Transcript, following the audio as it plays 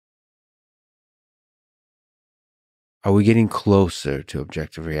are we getting closer to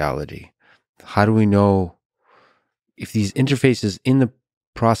objective reality? How do we know if these interfaces in the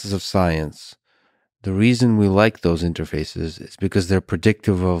process of science, the reason we like those interfaces is because they're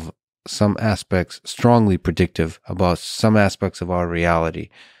predictive of some aspects, strongly predictive about some aspects of our reality.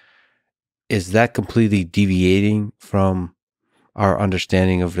 Is that completely deviating from our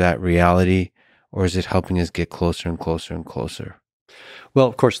understanding of that reality, or is it helping us get closer and closer and closer? Well,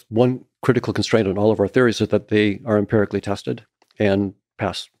 of course, one critical constraint on all of our theories is that they are empirically tested and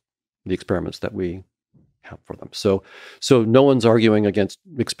pass the experiments that we have for them. So no one's arguing against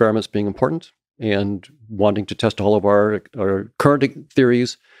experiments being important and wanting to test all of our current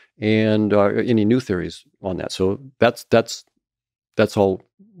theories and any new theories on that. So that's all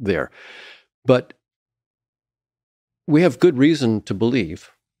there. But we have good reason to believe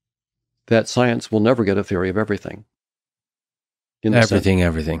that science will never get a theory of everything.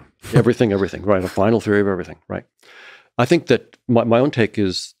 Everything, right? A final theory of everything, right? I think that my own take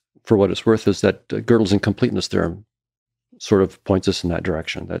is, for what it's worth, is that Gödel's incompleteness theorem sort of points us in that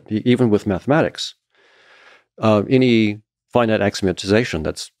direction, that even with mathematics, any finite axiomatization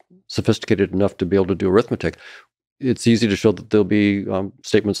that's sophisticated enough to be able to do arithmetic, it's easy to show that there'll be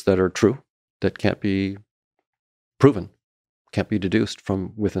statements that are true that can't be proven, can't be deduced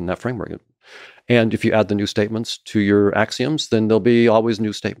from within that framework. And if you add the new statements to your axioms, then there'll be always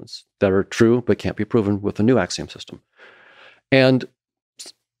new statements that are true but can't be proven with a new axiom system. And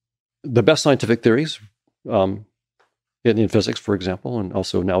the best scientific theories, in physics, for example, and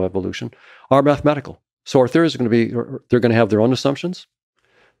also now evolution, are mathematical. So our theories are going to be, they're going to have their own assumptions,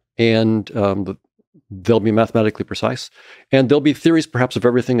 and they'll be mathematically precise. And there'll be theories perhaps of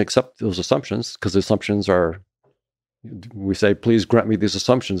everything except those assumptions, because the assumptions are, we say, please grant me these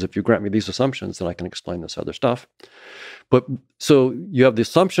assumptions. If you grant me these assumptions, then I can explain this other stuff. But so you have the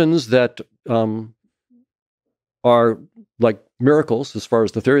assumptions that are like miracles as far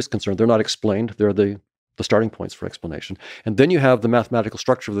as the theory is concerned. They're not explained. They're the starting points for explanation. And then you have the mathematical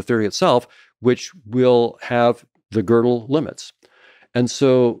structure of the theory itself, which will have the Gödel limits. And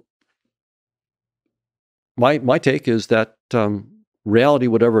so my take is that reality,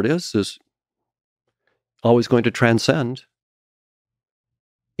 whatever it is always going to transcend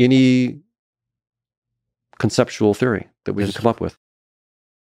any conceptual theory that we can come up with.